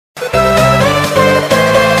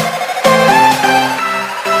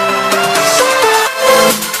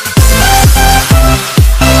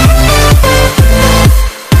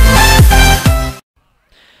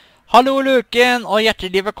Hallo luken, og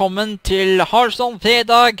hjertelig velkommen til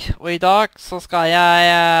Hearthstonefredag. Og i dag så har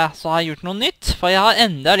jeg gjort noe nytt, for jeg har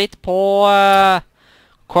endret litt på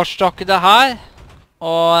kortstokkene her.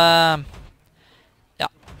 Og ja,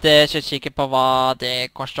 det synes jeg ikke på hva det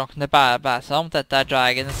kortstokkene bærer seg om. Dette er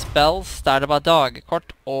Dragon Spells, der er det bare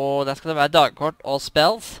dagekort, og der skal det være dagekort og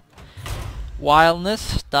spells.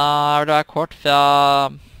 Wildness, der det er kort fra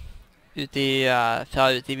ute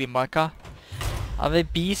i vindmarka. Har vi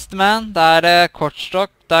Beastman, der er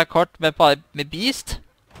kortstokk, der er kort med Beast.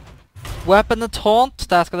 Weapon and Taunt,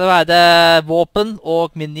 der skal det være våpen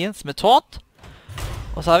og minions med Taunt.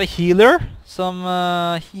 Og så har vi Healer, som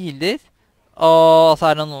healer. Og så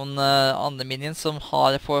er det noen andre minions som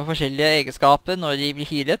får forskjellige egenskaper når de blir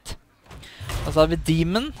healet. Og så har vi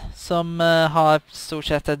Demon, som har stort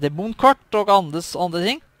sett et demonkort og andre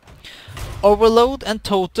ting. Overload and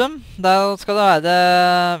Totem, der skal det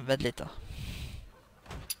være... Vent litt da.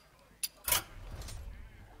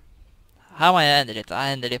 Her må jeg endre litt.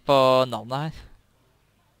 Jeg endrer litt på navnet her.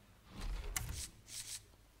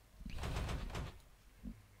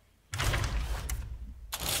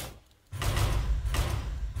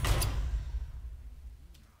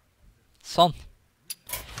 Sånn.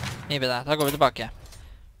 Mye bedre. Da går vi tilbake.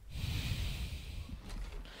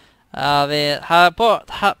 Her på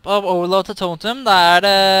Overload til Totem, da er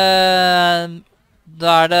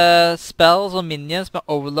det spells og minions med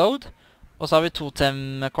Overload. Og så har vi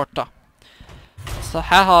totem-kort da. Så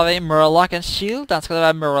her har vi Murloc and Shield. Den skal det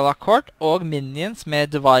være Murloc-kort og minions med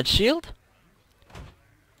Divide Shield.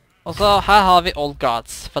 Og så her har vi Old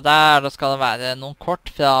Gods, for der skal det være noen kort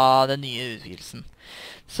fra den nye utvidelsen.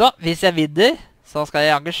 Så hvis jeg vidder, så skal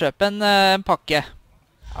jeg egentlig kjøpe en pakke.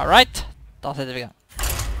 Alright, da setter vi i gang.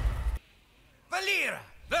 Valera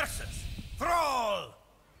versus Thrall.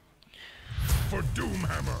 For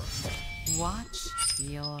Doomhammer. Watch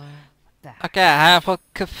your back. Ok, her har jeg fått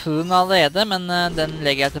Kafun allerede, men den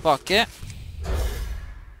legger jeg tilbake.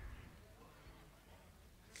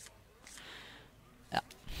 Ja.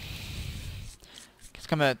 Jeg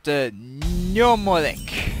skal møte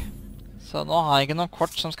Njomorek. Så nå har jeg ikke noen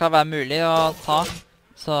kort som skal være mulig å ta,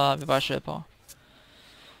 så vi bare kjører på.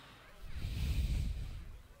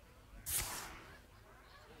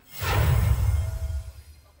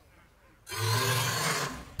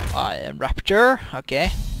 Rapture, ok.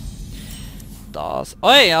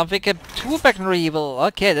 Oi, han fikk 2 Backnor Evil.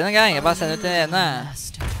 Ok, denne gangen. Jeg bare sender ut den ene.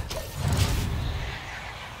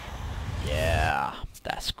 Yeah,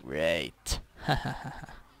 that's great.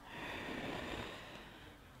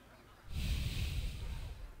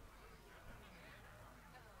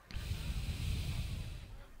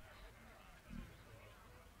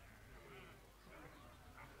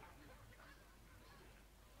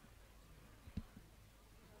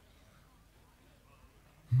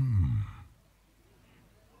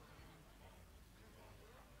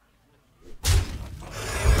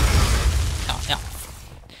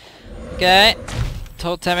 Ok,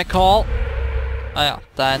 Totemical. Ja,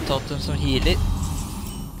 det er en totem som healer.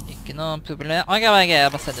 Ikke noe problem. Ok,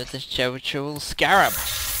 jeg bare sender ut en Showchul Scarab.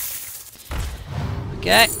 Ok,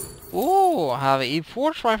 her har vi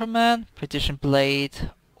E-Force Rifleman, Precision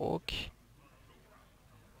Blade, og...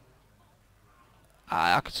 Jeg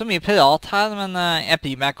har ikke så mye pirat her, men jeg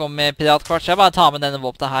bryr meg ikke om piratkort, så jeg bare tar med denne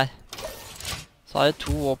våpnet her. Så har jeg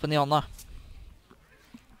 2 våpen i hånda.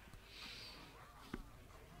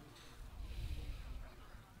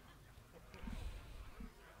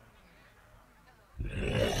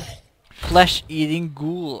 Flesh Eating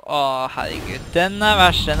Ghoul. Herregud. Den er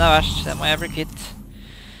verst, Den må jeg bli kvitt.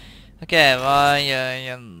 Ok, hva gjør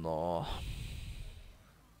jeg nå?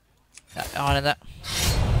 Ja, jeg har den.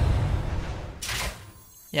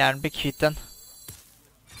 Gjerne bli kvitt den.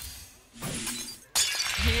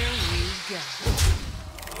 Here we go.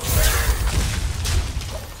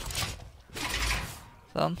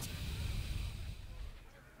 Sånn.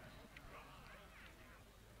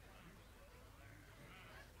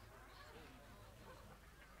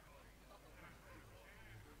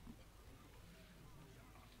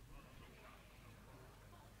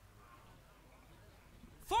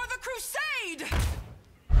 For the crusade!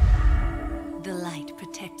 The light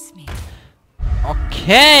protects me. Ok,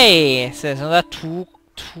 ser ut som det er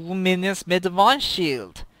to minions med Divine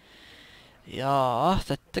Shield. Ja,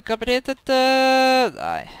 dette kan bli dette...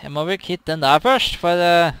 Nei, jeg må vel kitte den der først, for...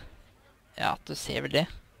 Ja, du ser vel det.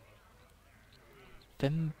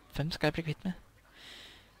 Hvem skal jeg bli kvitt med?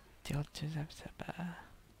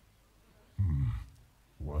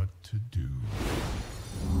 What to do?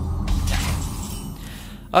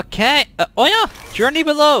 Ok, ja! Journey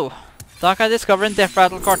Below! Da kan jeg discover en Death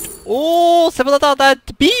Rattle-kort. Se på dette! Det er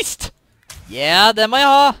et Beast! Ja, det må jeg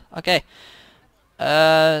ha. Ok.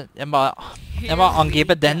 Jeg må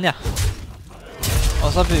angripe den, ja.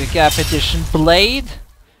 Og så bruker jeg Petition Blade.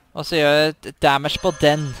 Og så gjør jeg et damage på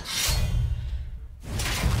den.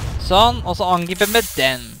 Sånn, og så angriper jeg med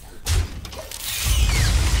den.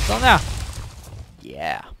 Sånn, ja.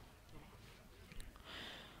 Yeah.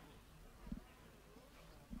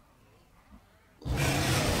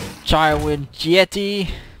 Childwind Yeti.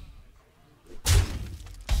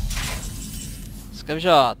 Skal vi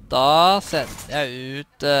se, da sender jeg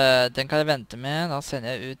ut, den kan jeg vente med, da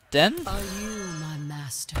sender jeg ut den. Are you my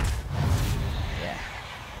master?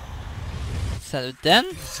 Sender ut den.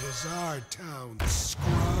 This is our town,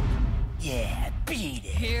 scrub. Yeah, beat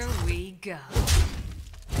it. Here we go.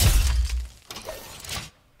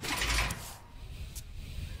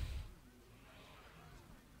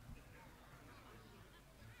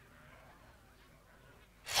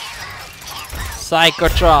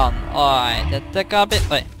 Psychotron. Oi, dette kan bli...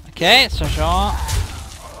 Oi, ok, så se.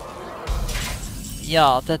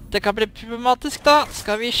 Ja, dette kan bli problematisk da.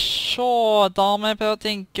 Skal vi se, da må jeg prøve å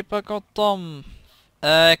tenke på godt om...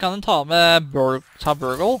 Jeg kan jo ta med Burgle.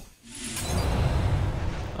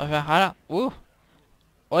 Og her da.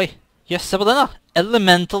 Oi, jøsse på den da.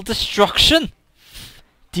 Elemental Destruction.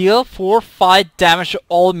 Deal 4-5 damage to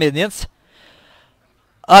all minions.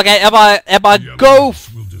 Ok, jeg bare go!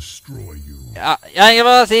 Will destroy you. Ja, jeg vil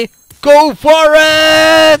bare si go for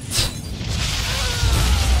it!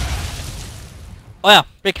 Åja,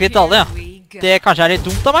 blir kvitt alle, ja. Here we go. Det kanskje er litt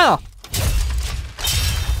dumt av meg, da.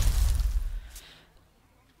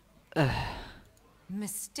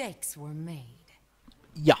 Mistakes were made.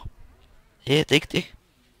 Ja. Helt riktig.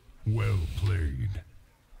 Well played.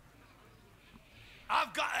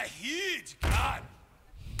 I've got a huge gun.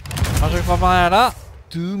 Hva skal vi få på her da?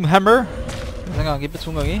 Doomhammer. Den ganger på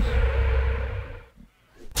 2 ganger.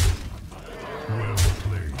 Well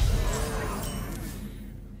played.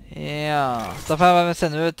 Ja, da får jeg bare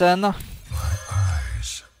sende ut den da. My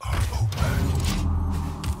eyes are open.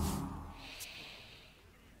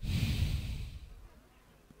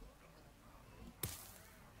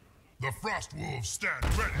 The frost wolves stand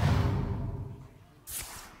ready.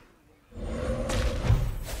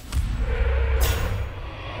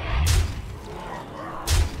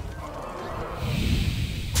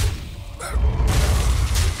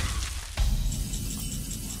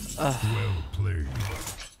 Well played.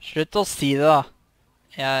 Slutt å si det da.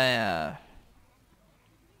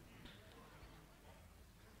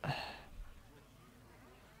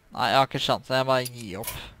 Nei, jeg har ikke sjanse, jeg bare gir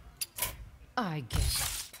opp. I give up.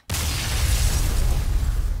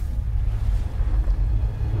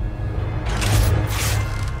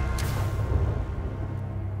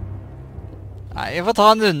 Nei, vi får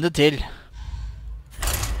ta en runde til.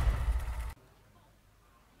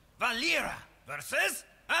 Valera versus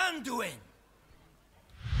Anduin.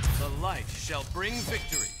 The light shall bring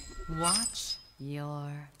victory. Watch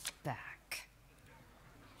your back.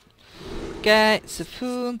 Ok,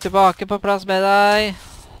 Sifun, tilbake på plass med deg.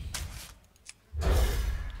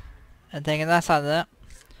 Jeg trenger deg senere.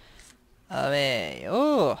 Da har vi,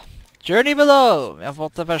 Journey Below. Vi har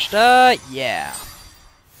fått det første, yeah.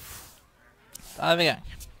 Da er vi i gang.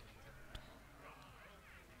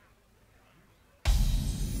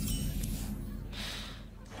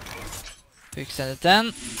 Fikk sende ut den.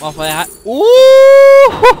 Hva får jeg her?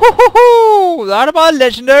 Da er det bare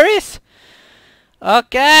legendaries.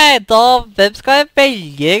 Ok, da, hvem skal jeg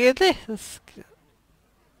velge egentlig?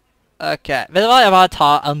 Ok, vet du hva? Jeg bare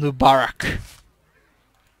tar Anubarak.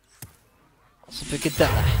 Og så bruker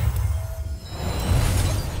denne.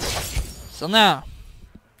 Sånn, ja.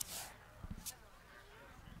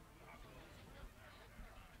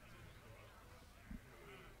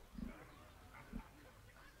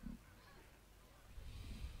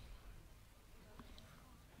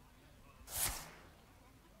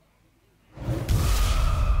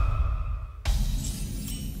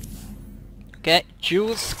 Ok,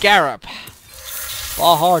 Jewel Scarab.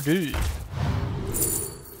 Hva har du?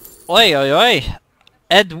 Oi, oi, oi.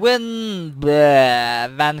 Edwin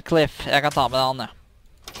Van Cliff. Jeg kan ta med han, ja.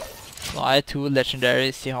 Nå har jeg 2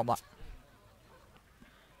 legendaries i hånda.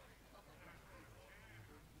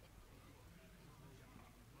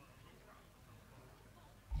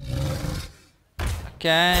 Ok,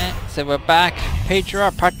 so we're back.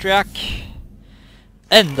 Patriarch.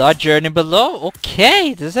 Enda Journey Below. Ok,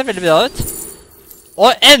 det ser veldig bra ut.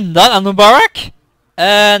 Og enda en Anubarak?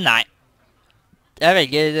 Nei. Jeg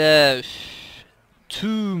velger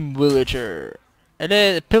Tomb Villager.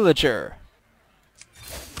 Eller Pillager.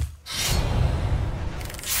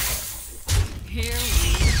 Here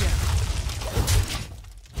we go.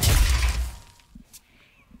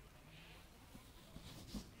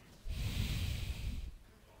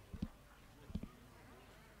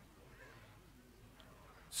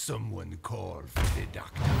 Someone call for the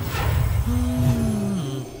doctor.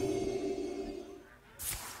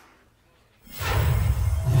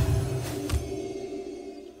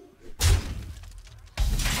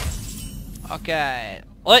 Ok.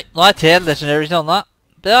 Oi, nå er til legendary til hånda.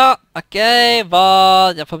 Bra. Ok, hva...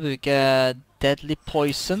 Jeg får bruke Deadly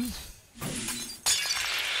Poison.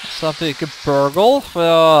 Så jeg bruker Burgle for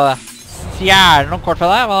å stjerne noen kort fra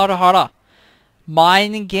deg. Hva har du her da?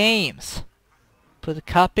 Mining Games. Put a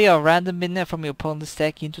copy of random minion from your opponent's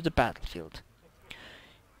deck into the battlefield.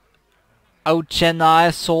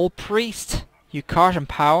 Ocheni Soul Priest. Your cards and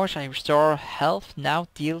powers and restore health now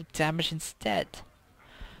deal damage instead.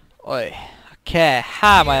 Oi. Ok,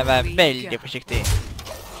 her må jeg være veldig forsiktig.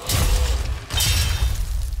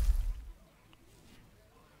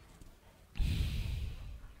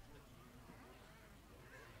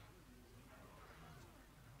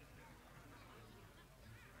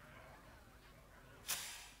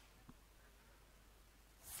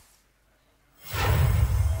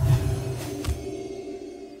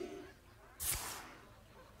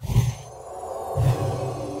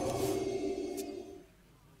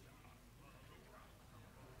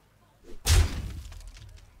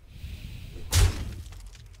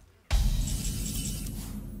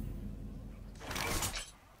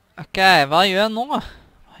 Ok, hva gjør jeg nå?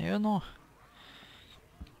 Hva gjør jeg nå?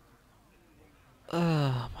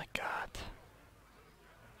 Oh my god.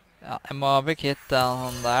 Ja, jeg må bli kvitt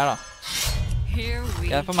den der da.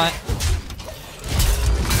 Greit for meg.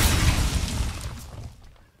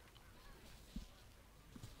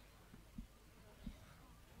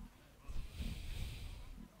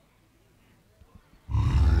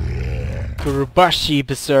 Kurubashi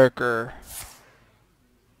Berserker.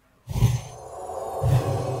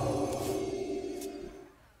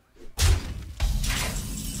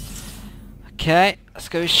 Ok,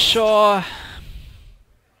 skal vi se.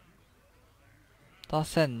 Da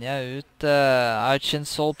sender jeg ut Ouchin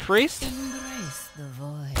Soul Priest. Embrace the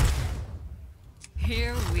void.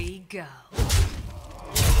 Here we go.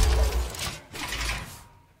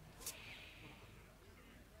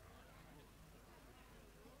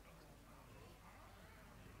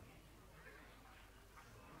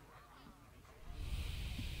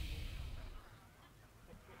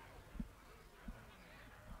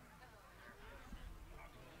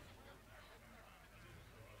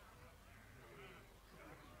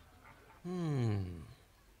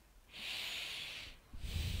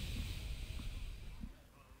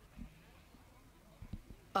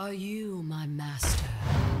 Are you my master?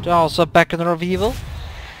 Du har også Beckoner of Evil.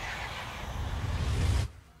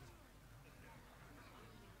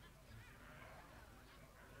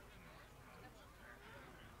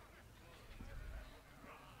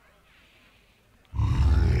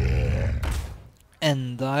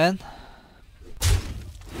 Enda en.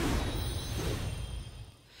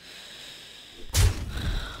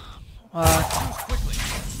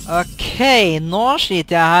 Ok, nå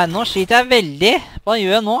sliter jeg her. Nå sliter jeg veldig. Hva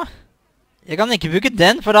gjør jeg nå? Jeg kan ikke bruke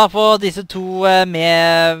den, for da får disse to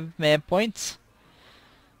med points.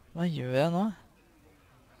 Hva gjør jeg nå?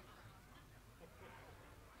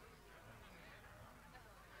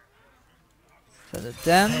 Så det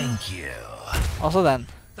er den. Og så den.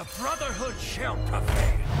 The Brotherhood shall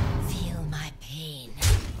prevail. Feel my pain.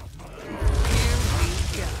 Here we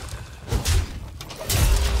go.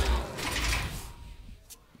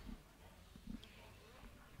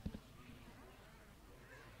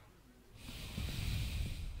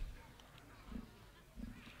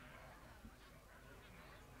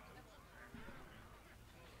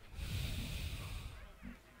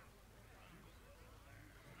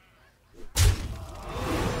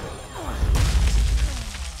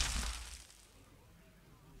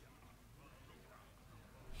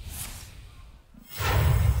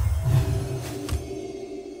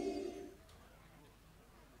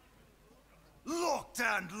 Locked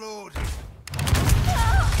and loaded.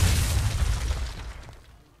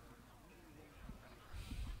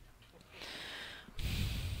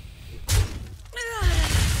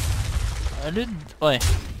 Er du... Oi.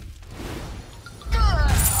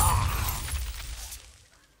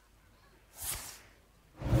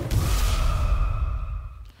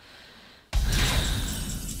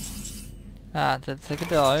 Ja, det ser ikke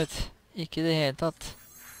bra ut. Ikke i det hele tatt.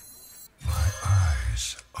 My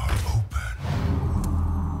eyes are open.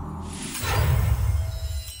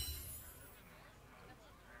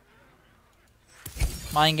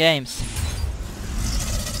 Mind Games.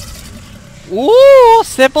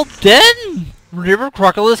 Se på den! River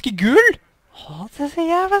Crocodiliske gull! Det ser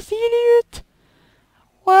jævla stilig ut!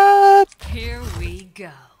 What? Here we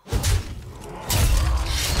go.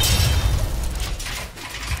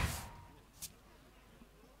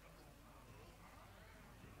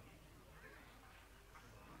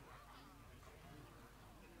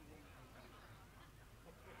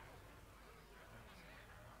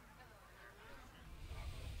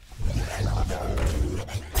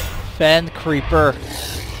 Ben Creeper.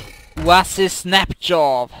 Wassy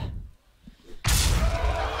Snapjaw.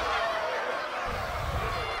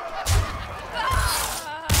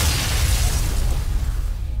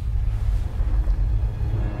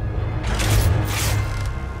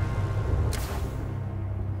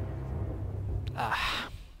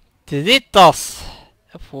 Dritt, ass!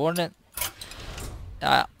 Jeg får den.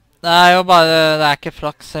 Ja, ja. Det er jo bare, det er ikke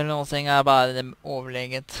flaks eller noen ting, det er bare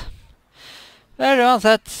overlegent. Vel,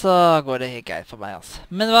 uansett så går det helt greit for meg, altså.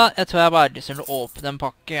 Men hva, jeg tror jeg bare lyst til å åpne en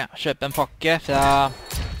pakke, kjøpe en pakke fra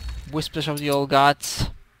Whispers of the Old Gods.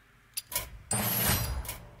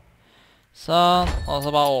 Sånn, og så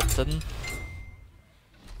bare åpne den.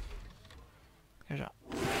 Skal vi se.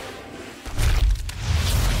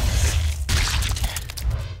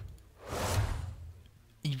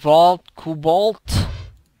 Evolved Kobolt.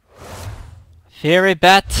 Fairy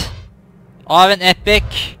Bat. Av en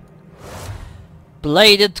Epic.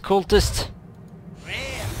 Bladed Cultist.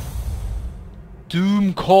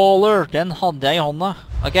 Doomcaller. Den hadde jeg i hånda.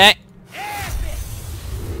 Ok.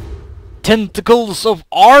 Tentacles of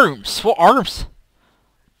Arms. For Arms.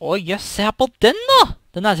 Å, jøss, se her på den da.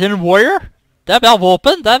 Den er til en warrior. Det er bra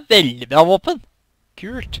våpen. Det er veldig bra våpen.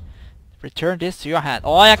 Kult. Return this to your hand.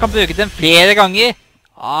 Å, jeg kan bruke den flere ganger.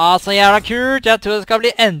 Ah, så jævla kult. Jeg tror det skal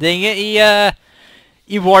bli endringer i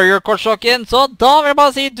Warrior-kortstokken. Så da vil jeg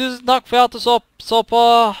bare si tusen takk for at du så på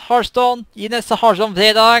Hearthstone. I neste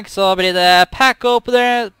Hearthstone-fredag så blir det pack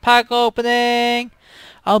opening,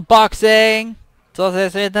 unboxing. Så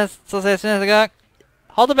ses vi neste gang.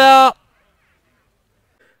 Ha det bra!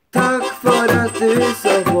 Takk for at du så